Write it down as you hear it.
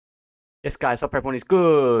Yes, guys, hope everyone is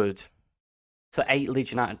good. So, 8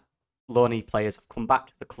 Leeds United loanee players have come back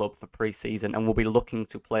to the club for pre-season and will be looking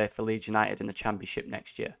to play for Leeds United in the Championship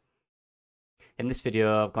next year. In this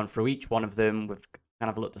video, I've gone through each one of them. We've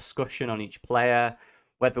kind of a little discussion on each player,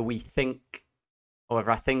 whether we think, or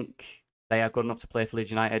whether I think they are good enough to play for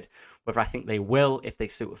Leeds United, whether I think they will if they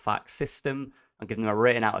suit with Farke's system. I'm giving them a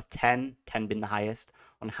rating out of 10, 10 being the highest,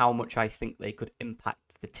 on how much I think they could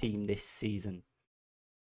impact the team this season.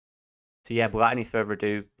 So yeah, without any further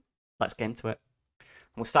ado, let's get into it.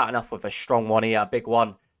 We're starting off with a strong one here, a big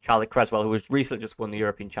one. Charlie Creswell, who has recently just won the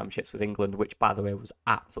European Championships with England, which, by the way, was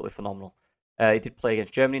absolutely phenomenal. He did play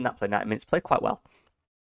against Germany in that, played 90 minutes, played quite well.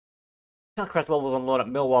 Charlie Creswell was on loan at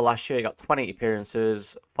Millwall last year. He got 20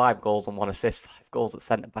 appearances, 5 goals and 1 assist. 5 goals at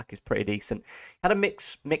centre-back is pretty decent. He had a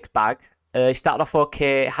mixed bag. He started off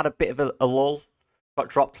okay, had a bit of a lull, got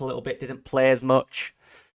dropped a little bit, didn't play as much.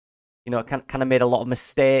 You know, kind of made a lot of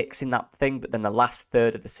mistakes in that thing, but then the last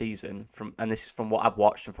third of the season, and this is from what I've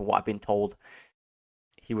watched and from what I've been told,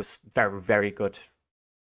 he was very, very good.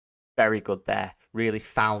 Very good there. Really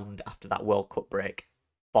found, after that World Cup break,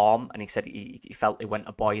 form, and he said he felt he went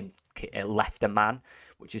a boy and left a man,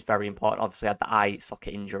 which is very important. Obviously, had the eye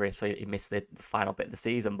socket injury, so he missed the final bit of the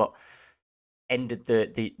season, but ended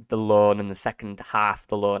the loan, and the second half,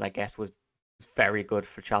 the loan, I guess, was very good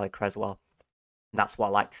for Charlie Creswell. That's what I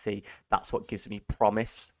like to see. That's what gives me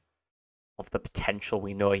promise of the potential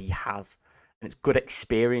we know he has. And it's good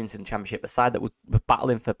experience in the Championship. A side that was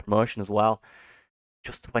battling for promotion as well.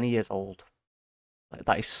 Just 20 years old. Like,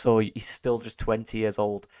 that is so... He's still just 20 years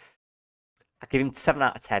old. I give him 7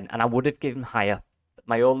 out of 10, and I would have given him higher. But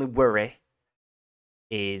my only worry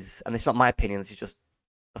is... And this is not my opinion, this is just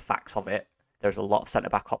the facts of it. There's a lot of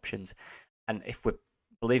centre-back options. And if we're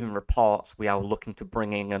believing reports, we are looking to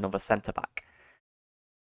bring in another centre-back.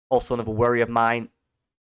 Also, another worry of mine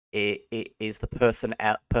is the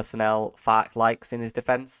personnel Farke likes in his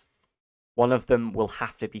defence. One of them will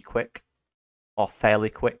have to be quick, or fairly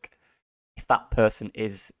quick. If that person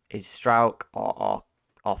is Strauch or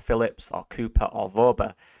Phillips or Cooper or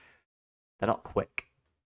Voba, they're not quick.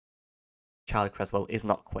 Charlie Creswell is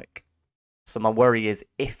not quick. So my worry is,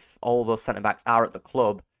 if all those centre-backs are at the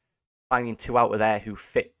club, finding 2 out of there who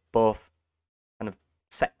fit both kind of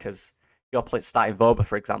sectors. You're starting Voba,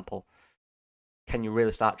 for example. Can you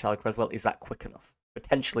really start Charlie Creswell? Is that quick enough?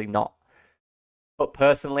 Potentially not. But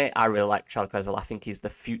personally, I really like Charlie Creswell. I think he's the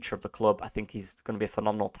future of the club. I think he's going to be a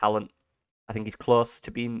phenomenal talent. I think he's close to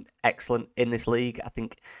being excellent in this league. I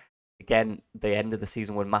think, again, the end of the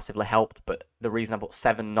season would massively helped. But the reason I put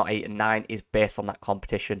 7, not 8 and 9 is based on that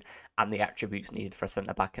competition and the attributes needed for a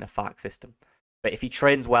centre-back in a Farke system. But if he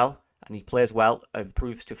trains well and he plays well and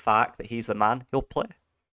proves to Farke that he's the man, he'll play.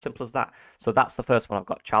 Simple as that. So that's the first one I've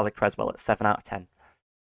got, Charlie Creswell at 7 out of 10.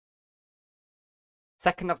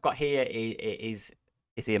 Second I've got here is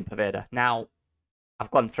Ian Poveda. Now, I've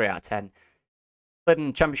gone 3 out of 10. Played in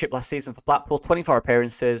the Championship last season for Blackpool, 24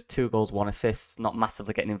 appearances, 2 goals, 1 assist, not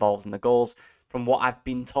massively getting involved in the goals. From what I've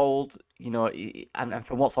been told, you know, and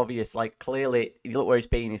from what's obvious, like, clearly, you look where he's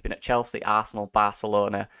been at Chelsea, Arsenal,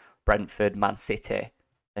 Barcelona, Brentford, Man City,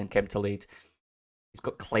 then came to Leeds. He's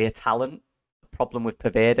got clear talent. Problem with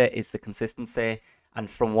Poveda is the consistency, and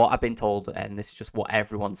from what I've been told, and this is just what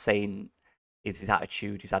everyone's saying, is his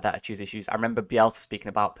attitude. He's had attitude issues. I remember Bielsa speaking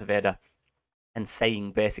about Poveda and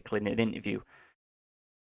saying basically in an interview,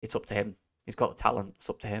 it's up to him. He's got the talent. It's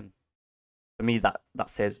up to him. For me, that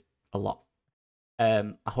says a lot.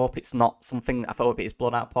 I hope it's not something, I hope it is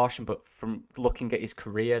blown out of proportion, but from looking at his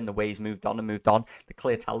career and the way he's moved on, the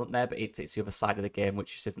clear talent there, but it's the other side of the game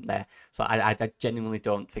which just isn't there. So I genuinely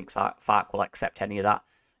don't think Farke will accept any of that.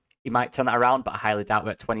 He might turn that around, but I highly doubt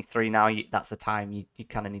it. At 23 now, that's the time you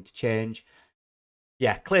kind of need to change.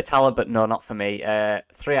 Yeah, clear talent, but no, not for me.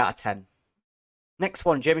 3 out of 10. Next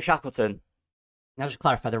one, Jamie Shackleton. Now, just to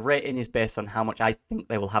clarify, the rating is based on how much I think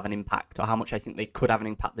they will have an impact, or how much I think they could have an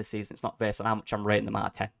impact this season. It's not based on how much I'm rating them out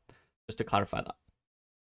of 10. Just to clarify that.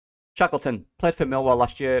 Shackleton played for Millwall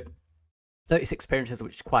last year. 36 appearances,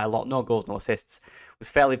 which is quite a lot. No goals, no assists.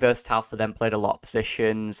 Was fairly versatile for them. Played a lot of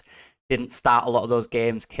positions. Didn't start a lot of those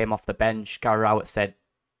games. Came off the bench. Gary Rowett said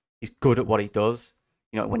he's good at what he does.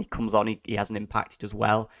 You know, when he comes on, he has an impact. He does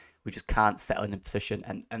well. We just can't settle in a position.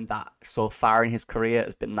 And that, so far in his career,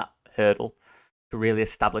 has been that hurdle to really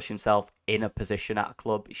establish himself in a position at a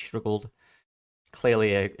club. He struggled.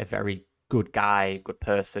 Clearly a very good guy, good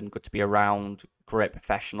person, good to be around, great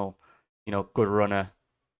professional, you know, good runner,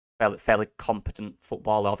 fairly competent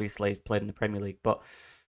footballer. Obviously, he's played in the Premier League, but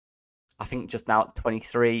I think just now at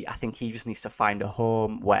 23, I think he just needs to find a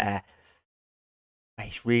home where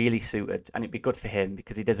He's really suited, and it'd be good for him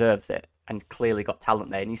because he deserves it, and clearly got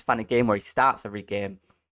talent there. And he's found a game where he starts every game.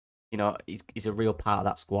 You know, he's a real part of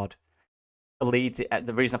that squad. The Leeds,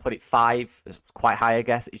 the reason I put it 5 is quite high, I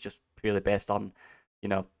guess, is just purely based on, you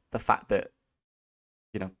know, the fact that,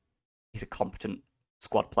 you know, he's a competent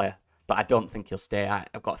squad player. But I don't think he'll stay.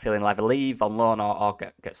 I've got a feeling he'll either leave on loan or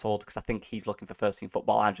get sold, because I think he's looking for first team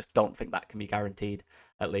football. I just don't think that can be guaranteed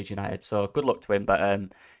at Leeds United. So good luck to him. But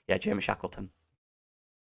yeah, Jamie Shackleton.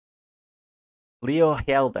 Leo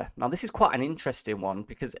Hjelde. Now this is quite an interesting one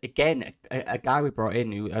because again, a guy we brought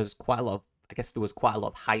in who has quite a lot of, I guess there was quite a lot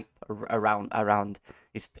of hype around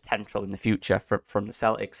his potential in the future from the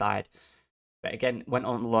Celtic side. But again, went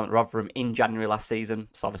on loan at Rotherham in January last season,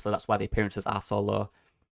 so obviously that's why the appearances are so low.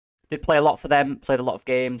 Did play a lot for them, played a lot of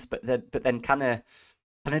games, but then kind of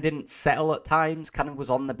didn't settle at times. Kind of was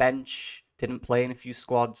on the bench, didn't play in a few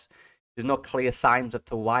squads. There's no clear signs as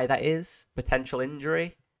to why that is. Potential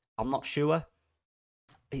injury, I'm not sure.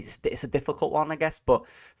 It's a difficult one, I guess. But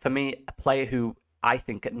for me, a player who I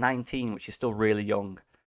think at 19, which is still really young,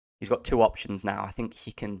 he's got 2 options now. I think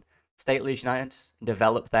he can stay at Leeds United,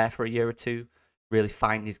 develop there for a year or 2, really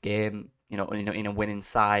find his game, you know, in a winning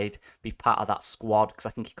side, be part of that squad, because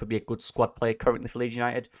I think he could be a good squad player currently for Leeds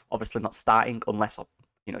United. Obviously not starting unless,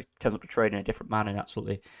 you know, he turns up to training in a different manner and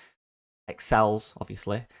absolutely excels,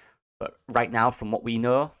 obviously. But right now, from what we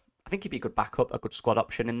know, I think he'd be a good backup, a good squad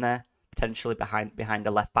option in there, potentially behind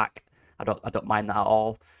a left back. I don't mind that at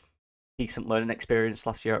all. Decent learning experience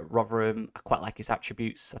last year at Rotherham. I quite like his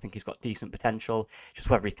attributes. I think he's got decent potential. Just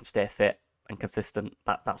whether he can stay fit and consistent,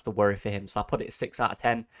 that's the worry for him. So I put it at 6 out of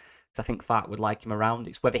 10 because I think Farke would like him around.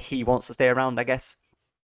 It's whether he wants to stay around, I guess.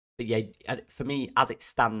 But yeah, for me, as it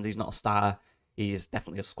stands, he's not a starter. He is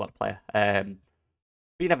definitely a squad player. But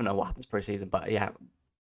you never know what happens pre-season. But yeah,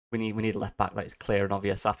 we need a left back that is clear and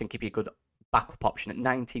obvious. So I think he'd be a good backup option at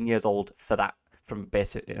 19 years old for that, from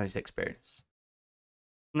basic his experience.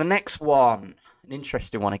 And the next one, an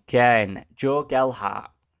interesting one again, Joe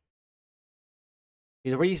Gelhardt.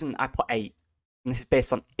 The reason I put 8, and this is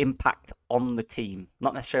based on impact on the team,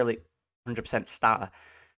 not necessarily 100% starter.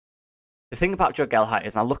 The thing about Joe Gelhardt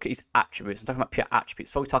is, and I look at his attributes, I'm talking about pure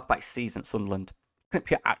attributes, before we talk about his season at Sunderland, look at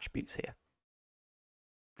pure attributes here.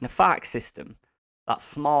 In a Farke system, that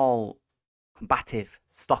small, combative,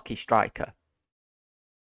 stocky striker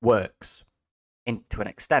works to an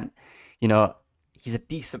extent. You know, he's a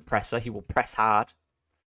decent presser. He will press hard.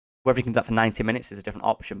 Whether he can do that for 90 minutes is a different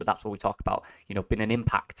option, but that's what we talk about, you know, being an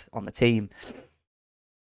impact on the team.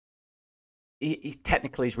 He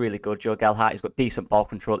technically is really good, Joe Gelhardt. He's got decent ball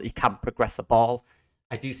control. He can progress a ball.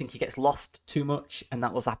 I do think he gets lost too much, and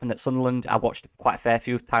that was happened at Sunderland. I watched quite a fair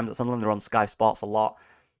few times at Sunderland. They're on Sky Sports a lot.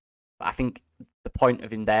 But I think the point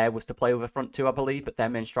of him there was to play with a front 2, I believe, but their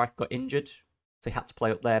main striker got injured, so he had to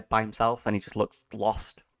play up there by himself, and he just looks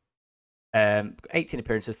lost. 18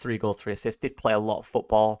 appearances, 3 goals, 3 assists. Did play a lot of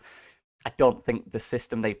football. I don't think the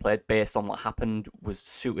system they played, based on what happened, was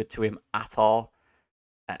suited to him at all.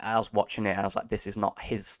 I was watching it, and I was like, this is not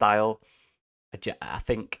his style. I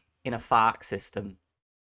think in a Farke system,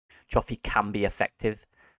 Joffy can be effective.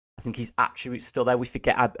 I think his attributes still there. We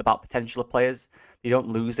forget about potential of players. They don't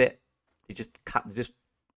lose it. They just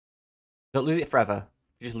don't lose it forever.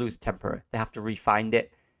 They just lose it temporarily. They have to re-find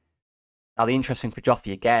it. Now, the interesting for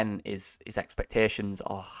Joffy again is his expectations,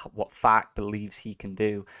 or what Farke believes he can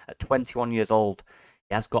do. At 21 years old,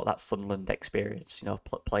 he has got that Sunderland experience, you know,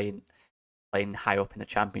 playing high up in the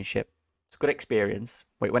Championship. It's a good experience,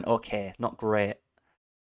 but it went okay, not great.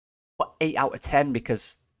 But 8 out of 10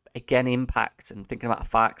 because, again, impact, and thinking about a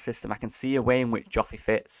Farke system, I can see a way in which Joffy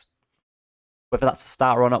fits. Whether that's a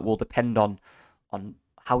starter or not will depend on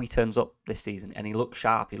how he turns up this season. And he looks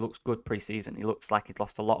sharp, he looks good pre-season, he looks like he's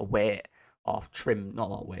lost a lot of weight, or trim, not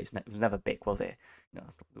a lot of weight, it was never big, was it? You know,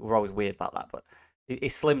 we're always weird about that, but he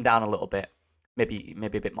slimmed down a little bit, maybe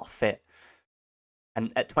a bit more fit.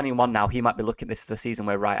 And at 21 now, he might be looking at this as a season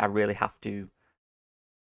where, right, I really have to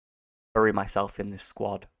bury myself in this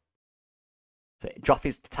squad. So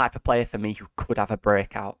Joffy's the type of player for me who could have a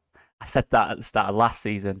breakout. I said that at the start of last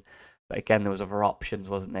season, but again, there was other options,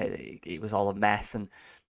 wasn't there? It was all a mess, and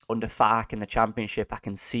under Farke in the Championship, I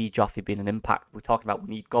can see Joffy being an impact. We're talking about we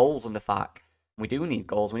need goals under Farke. We do need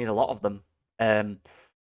goals. We need a lot of them. And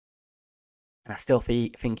I still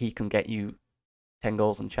think he can get you 10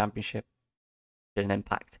 goals in the Championship. An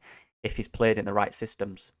impact if he's played in the right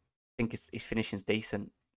systems. I think his finishing's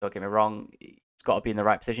decent. Don't get me wrong. He's got to be in the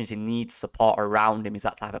right positions. He needs support around him. He's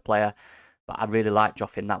that type of player. But I really like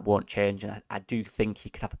Joffy, and that won't change. And I do think he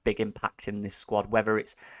could have a big impact in this squad, whether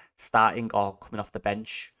it's starting or coming off the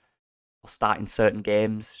bench. or start in certain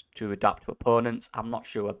games to adapt to opponents. I'm not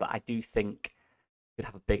sure, but I do think he could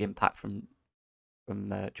have a big impact from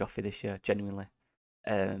Joffrey this year, genuinely.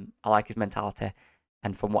 I like his mentality,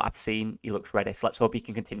 and from what I've seen, he looks ready. So let's hope he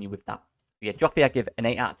can continue with that. Yeah, Joffrey, I give an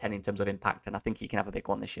 8 out of 10 in terms of impact, and I think he can have a big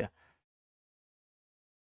one this year.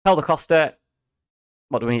 Helder Costa,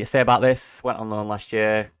 what do we need to say about this? Went on loan last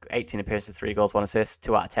year, 18 appearances, 3 goals, 1 assist,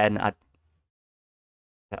 2 out of 10. I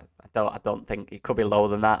don't think it could be lower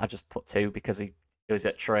than that. I just put 2 because he was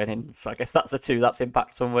at training, so I guess that's a 2. That's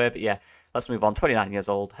impact somewhere. But yeah, let's move on. 29 years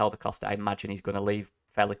old, Helder Costa. I imagine he's going to leave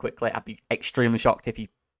fairly quickly. I'd be extremely shocked if he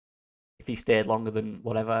stayed longer than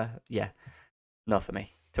whatever. Yeah, no for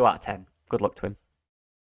me. 2 out of 10. Good luck to him.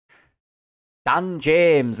 Dan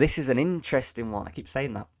James. This is an interesting one. I keep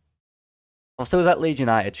saying that. While still was at Leeds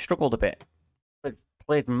United, struggled a bit.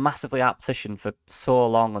 Played massively out of position for so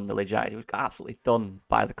long under Leeds United. He was absolutely done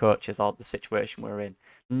by the coaches or the situation we're in.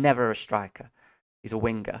 Never a striker. He's a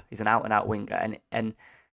winger. He's an out-and-out winger. And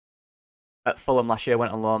at Fulham last year,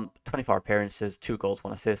 went on loan, 24 appearances, 2 goals,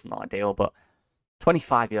 1 assist, not ideal, but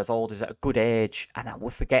 25 years old is at a good age, and we're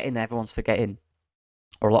forgetting, everyone's forgetting,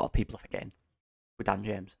 or a lot of people are forgetting, with Dan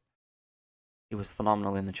James. He was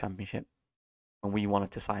phenomenal in the Championship, and we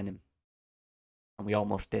wanted to sign him, and we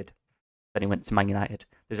almost did. Then he went to Man United.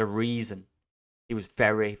 There's a reason. He was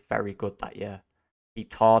very, very good that year. He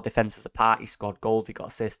tore defences apart, he scored goals, he got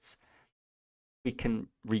assists. We can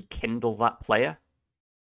rekindle that player.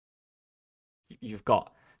 You've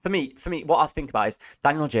got... For me, what I think about is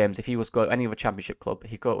Daniel James, if he was going to any other Championship club,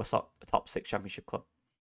 he'd go to a top 6 Championship club.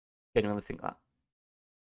 Genuinely think that.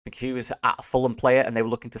 I think if he was at a Fulham player and they were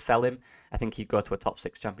looking to sell him, I think he'd go to a top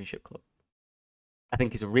 6 Championship club. I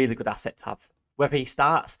think he's a really good asset to have. Whether he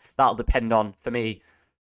starts, that'll depend on, for me,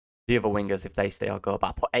 the other wingers, if they stay or go. But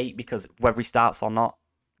I put 8 because whether he starts or not,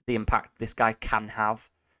 the impact this guy can have,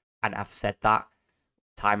 and I've said that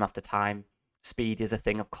time after time. Speed is a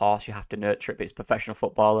thing, of course, you have to nurture it, but it's professional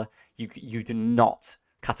footballer. You do not,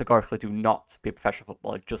 categorically do not be a professional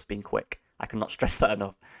footballer just being quick. I cannot stress that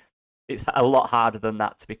enough. It's a lot harder than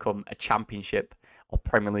that to become a Championship or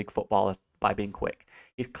Premier League footballer by being quick.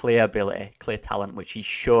 He's clear ability, clear talent, which he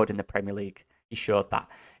showed in the Premier League. He showed that.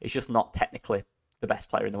 He's just not technically the best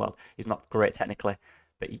player in the world. He's not great technically,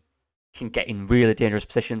 but he can get in really dangerous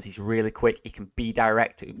positions. He's really quick. He can be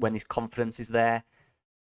direct when his confidence is there.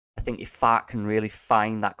 I think if Farke can really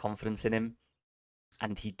find that confidence in him,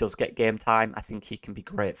 and he does get game time, I think he can be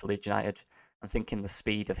great for Leeds United. I'm thinking the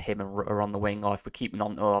speed of him and Rutter on the wing, or if we're keeping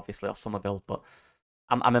on, obviously, or Somerville, but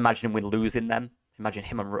I'm imagining we're losing them. Imagine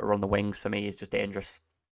him and Rutter on the wings, for me, is just dangerous.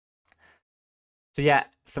 So yeah,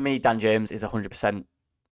 for me, Dan James is 100%.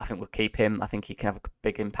 I think we'll keep him. I think he can have a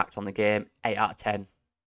big impact on the game. 8 out of 10.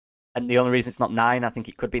 And the only reason it's not 9, I think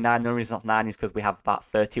it could be 9. The only reason it's not 9 is because we have about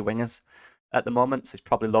 30 wingers at the moment, so it's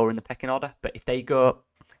probably lower in the pecking order. But if they go,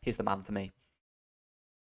 he's the man for me.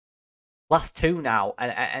 Last 2 now,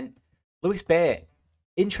 and Lewis Bay,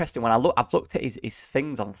 interesting. When I've looked at his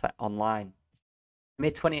things online. He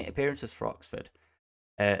made 28 appearances for Oxford,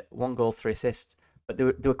 1 goal, 3 assists, but they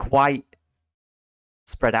were quite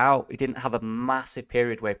spread out. He didn't have a massive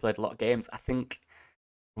period where he played a lot of games. I think,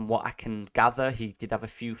 from what I can gather, he did have a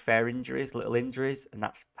few fair injuries, little injuries, and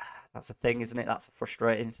that's a thing, isn't it? That's a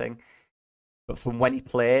frustrating thing. But from when he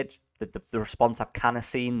played, the response I've kind of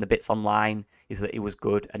seen, the bits online, is that he was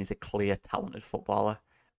good and he's a clear, talented footballer.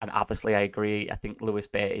 And obviously, I agree. I think Lewis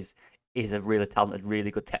Bay is a really talented, really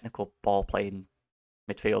good technical ball-playing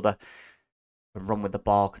midfielder. Can run with the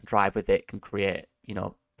ball, can drive with it, can create,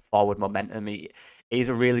 forward momentum. He's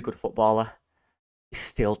a really good footballer. He's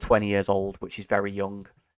still 20 years old, which is very young.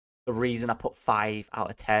 The reason I put 5 out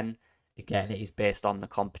of 10, again, it is based on the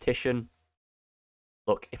competition.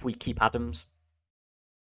 Look, if we keep Adams,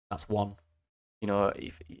 that's 1.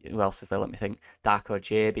 Who else is there? Let me think. Darko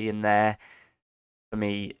JB in there. For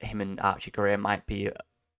me, him and Archie Gray might be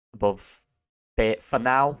above Bait for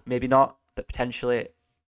now. Maybe not, but potentially,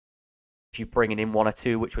 if you're bringing in 1 or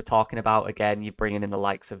 2, which we're talking about, again, you're bringing in the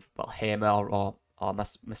likes of Hamer or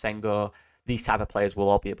Masengo. These type of players will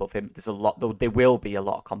all be above him. There will be a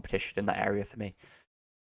lot of competition in that area for me.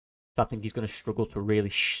 So I think he's going to struggle to really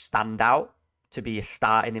stand out, to be a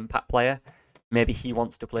starting impact player. Maybe he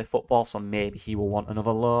wants to play football, so maybe he will want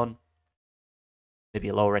another loan. Maybe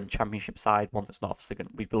a lower end Championship side, one that's not obviously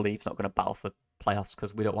we believe is not going to battle for playoffs,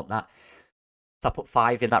 because we don't want that. So I put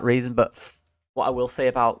 5 in that reason. But what I will say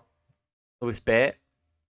about Lewis Bay,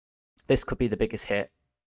 this could be the biggest hit.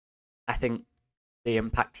 I think the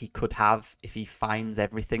impact he could have if he finds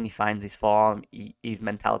everything, he finds his form, his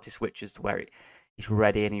mentality switches to where he's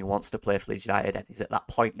ready and he wants to play for Leeds United, and he's at that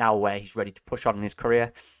point now where he's ready to push on in his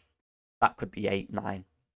career. that could be 8, 9.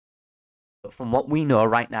 But from what we know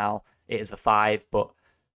right now, it is a 5. But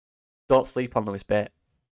don't sleep on Lewis Bate.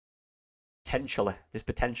 Potentially, there's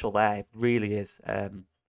potential there. It really is. I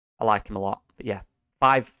like him a lot. But yeah,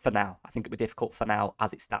 5 for now. I think it'll be difficult for now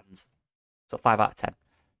as it stands. So 5 out of 10.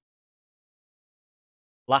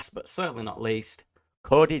 Last but certainly not least,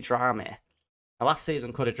 Cody Drameh. Now, last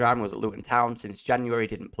season, Cody Drameh was at Luton Town. Since January,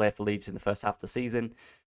 didn't play for Leeds in the first half of the season.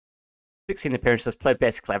 16 appearances, played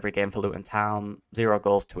basically every game for Luton Town. 0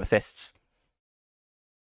 goals, 2 assists.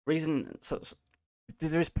 There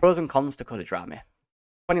is pros and cons to Cody Drameh.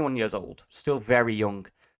 21 years old, still very young.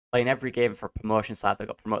 Playing every game for a promotion side that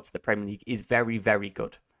got promoted to the Premier League is very, very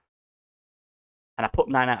good. And I put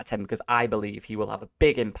 9 out of 10 because I believe he will have a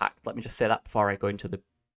big impact. Let me just say that before I go into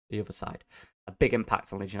the other side. A big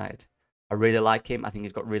impact on Leeds United. I really like him. I think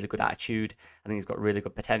he's got really good attitude. I think he's got really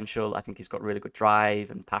good potential. I think he's got really good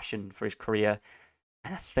drive and passion for his career.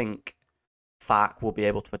 And I think Farke will be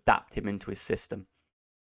able to adapt him into his system.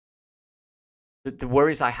 The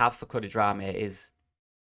worries I have for Cody Drameh is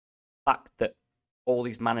the fact that all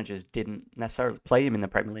these managers didn't necessarily play him in the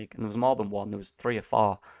Premier League. And there was more than one. There was 3 or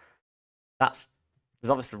 4. There's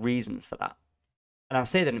obviously reasons for that. And I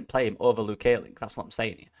say they didn't play him over Luke Ayling. That's what I'm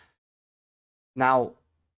saying here. Now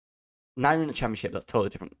you're in the Championship, that's totally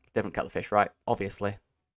different kettle of fish, right? Obviously.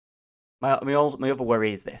 My other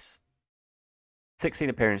worry is this. 16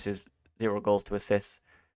 appearances, 0 goals, 2 assists.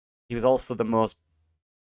 He was also the most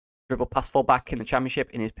dribble pass fullback in the Championship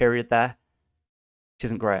in his period there, which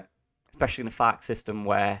isn't great. Especially in the Farke system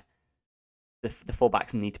where the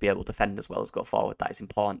fullbacks need to be able to defend as well as go forward. That is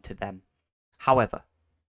important to them. However,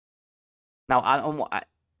 now what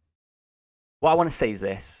I want to say is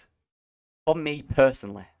this. For me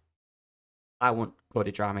personally, I want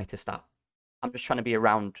Cody Drameh to start. I'm just trying to be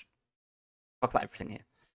around, talk about everything here.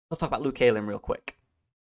 Let's talk about Luke Ayling real quick.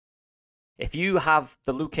 If you have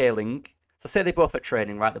the Luke Ayling, so say they're both at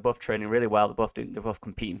training, right? They're both training really well. They're both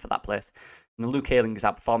competing for that place. And the Luke Ayling is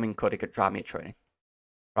outperforming Cody Drameh at training,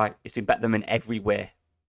 right? He's doing better than them in every way.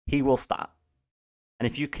 He will start. And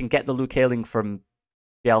if you can get the Luke Ayling from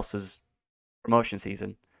Bielsa's promotion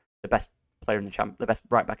season, the best player in the best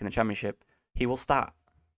right back in the Championship, he will start.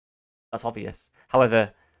 That's obvious.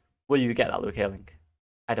 However, will you get that Luke Ayling?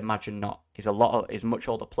 I'd imagine not. He's a much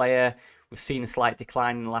older player. We've seen a slight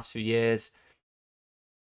decline in the last few years.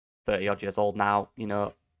 30 odd years old now.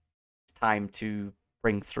 It's time to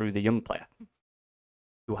bring through the young player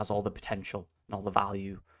who has all the potential and all the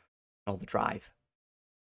value and all the drive.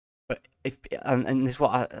 But if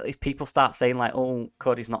people start saying like, "Oh,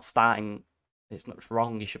 Cody's not starting, it's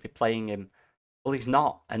wrong. He should be playing him." Well, he's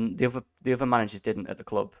not, and the other managers didn't at the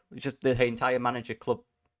club. It's just the entire managers at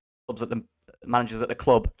the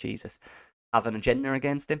club, Jesus, have an agenda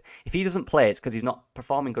against him. If he doesn't play, it's because he's not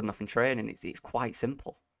performing good enough in training. It's quite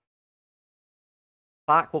simple.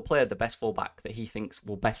 Farke will play the best fullback that he thinks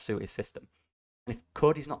will best suit his system, and if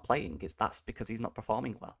Cody's not playing, that's because he's not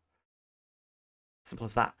performing well. Simple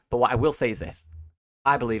as that. But what I will say is this.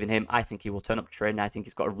 I believe in him. I think he will turn up to training. I think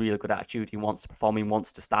he's got a really good attitude. He wants to perform. He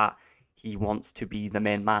wants to start. He wants to be the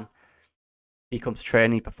main man. He comes to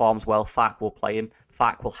training. He performs well. Farke will play him.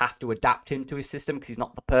 Farke will have to adapt him to his system because he's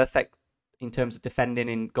not the perfect in terms of defending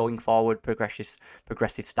and going forward. Progressive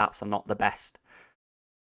stats are not the best.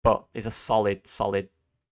 But he's a solid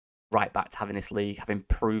right back to have in this league, having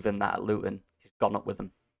proven that at Luton. He's gone up with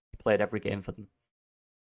them. He played every game for them.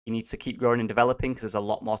 He needs to keep growing and developing because there's a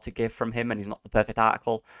lot more to give from him and he's not the perfect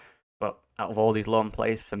article. But out of all these loan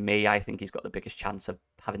players, for me, I think he's got the biggest chance of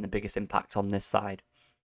having the biggest impact on this side.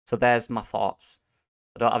 So there's my thoughts.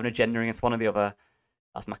 I don't have an agenda against one or the other.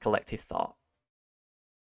 That's my collective thought.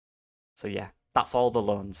 So yeah, that's all the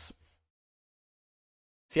loans.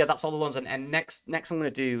 So yeah, that's all the loans. And next I'm going to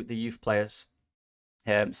do the youth players.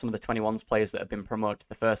 Some of the 21s players that have been promoted to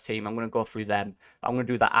the first team. I'm going to go through them. I'm going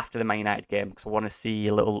to do that after the Man United game because I want to see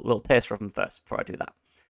a little taster of them first before I do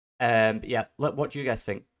that. But yeah, what do you guys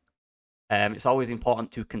think? It's always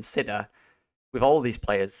important to consider with all these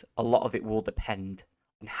players, a lot of it will depend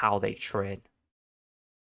on how they train.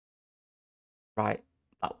 Right?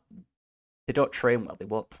 If they don't train well, they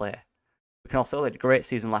won't play. We can also had a great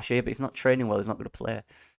season last year, but if not training well, he's not going to play.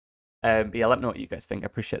 But yeah, let me know what you guys think. I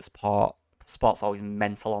appreciate the support. Sport's always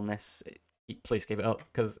mental on this. Please keep it up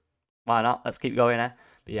because why not? Let's keep going, eh?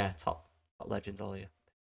 But yeah, top legends all of you.